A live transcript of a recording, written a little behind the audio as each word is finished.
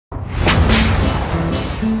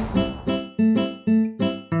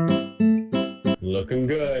Looking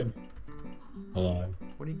good. Hold on.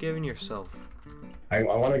 What are you giving yourself? I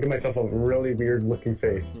want to give myself a really weird looking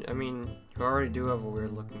face. I mean, you already do have a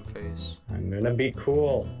weird looking face. I'm gonna be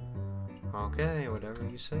cool. Okay, whatever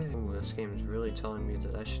you say. Ooh, this game's really telling me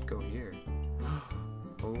that I should go here.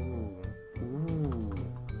 Ooh.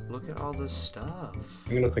 Look at all this stuff.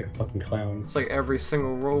 I'm gonna look like a fucking clown. It's like every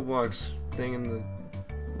single Roblox thing in the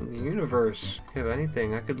universe. If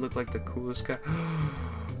anything, I could look like the coolest guy.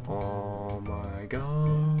 Oh my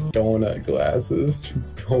god. Donut glasses.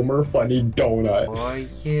 Homer funny donut. Oh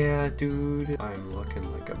yeah, dude. I'm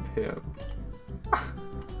looking like a pimp.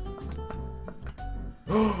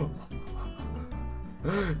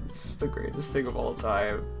 This is the greatest thing of all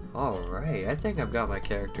time. Alright, I think I've got my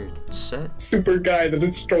character set. Super guy, the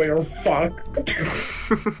destroyer, fuck.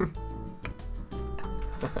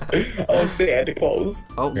 I'll Santa Claus.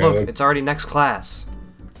 Oh, look, it's already next class.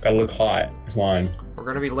 Gotta look hot. Come on. We're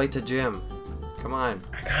gonna be late to gym. Come on.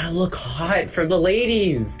 I gotta look hot for the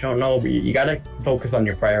ladies. Don't know, but you gotta focus on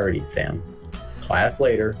your priorities, Sam. Class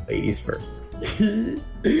later, ladies first. Come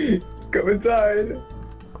inside.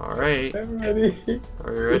 Alright. I'm ready.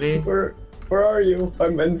 Are you ready? Where are you?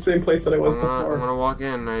 I'm in the same place that I was before. I'm gonna walk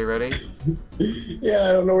in. Are you ready? Yeah,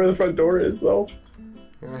 I don't know where the front door is, though.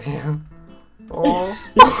 Here I am. Oh.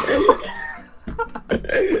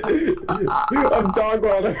 I'm dog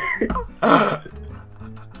welder.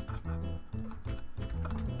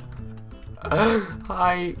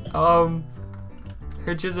 Hi,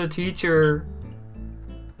 heard you're the teacher.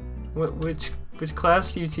 Which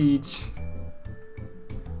class do you teach?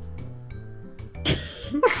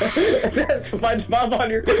 That's SpongeBob on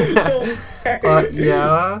your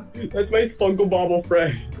yeah? That's my Spunkle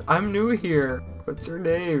friend. I'm new here. What's your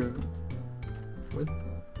name? What?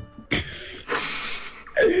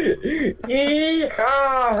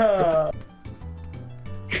 Yeehaw!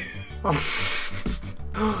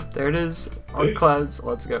 There it is. Our class.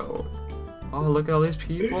 Let's go. Oh, look at all these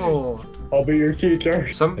people. I'll be your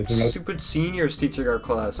teacher. Some stupid senior's teaching our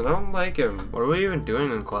class, and I don't like him. What are we even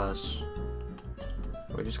doing in class?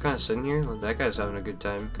 We're just kind of sitting here? That guy's having a good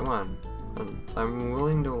time. Come on. I'm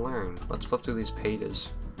willing to learn. Let's flip through these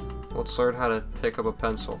pages. Let's learn how to pick up a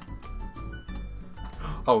pencil.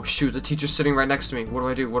 Oh shoot, the teacher's sitting right next to me. What do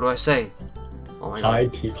I do? What do I say? Oh my god. Hi,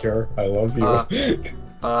 teacher. I love you.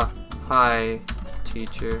 Hi,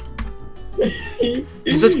 teacher.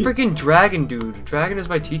 He's a freaking dragon, dude. Dragon is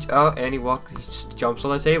my teacher. Oh, and he jumps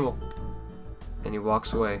on the table. And he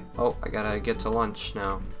walks away. Oh, I gotta get to lunch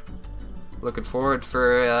now. Looking forward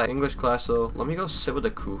for English class, though. Let me go sit with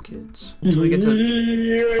the cool kids. Until we get to...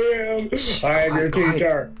 I'm your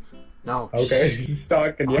teacher. No. Okay, he's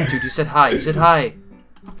talking to you. Dude, you said hi. You said hi.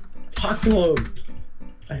 Talk to him.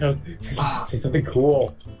 I know. Say something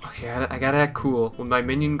cool. Okay, I gotta act cool with my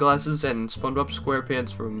minion glasses and SpongeBob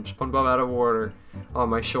SquarePants from SpongeBob Out of Water on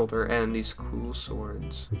my shoulder and these cool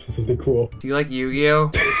swords. Say something cool. Do you like Yu-Gi-Oh?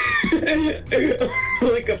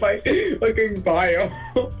 Like a fucking bio.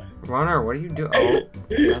 Runner, what are you doing? Oh,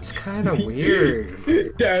 that's kind of weird.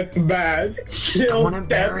 Death mask. Don't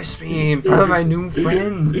embarrass me in front of my new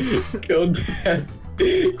friends. Kill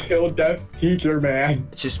death teacher, man.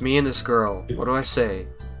 It's just me and this girl. What do I say?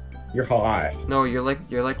 You're hot. No, you're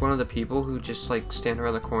like one of the people who just like stand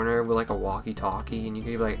around the corner with like a walkie-talkie, and you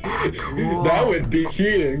can be like, ah, cool. That would be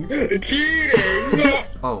cheating. Cheating.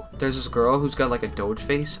 Oh, there's this girl who's got like a Doge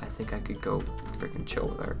face. I think I could go freaking chill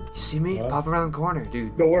with her. You see me? Pop around the corner,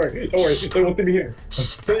 dude. Don't worry. They won't see me here.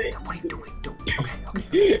 What are you doing?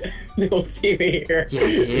 Okay. They won't see me here.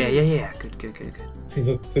 Yeah. Good. Say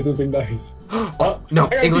something nice. Oh, no,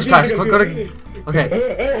 English class. Go to... Okay.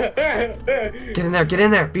 Get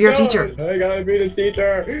in there. Be our teacher. I gotta be the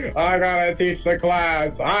teacher. I gotta teach the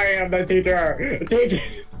class. I am the teacher.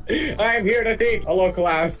 I'm here to teach. Hello,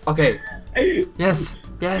 class. Okay. Yes.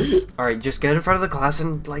 Alright, just get in front of the class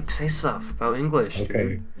and, like, say stuff about English, dude.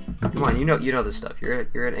 Okay. Come on, you know this stuff.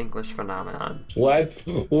 You're an English phenomenon. Let's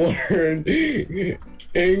learn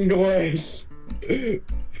English.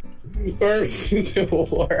 First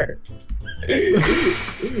word.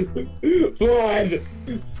 Blood.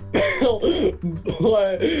 Spell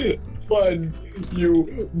blood.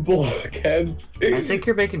 You blockheads. I think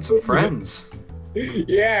you're making some friends.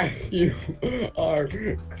 Yeah, you are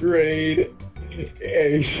grade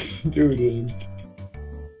A student.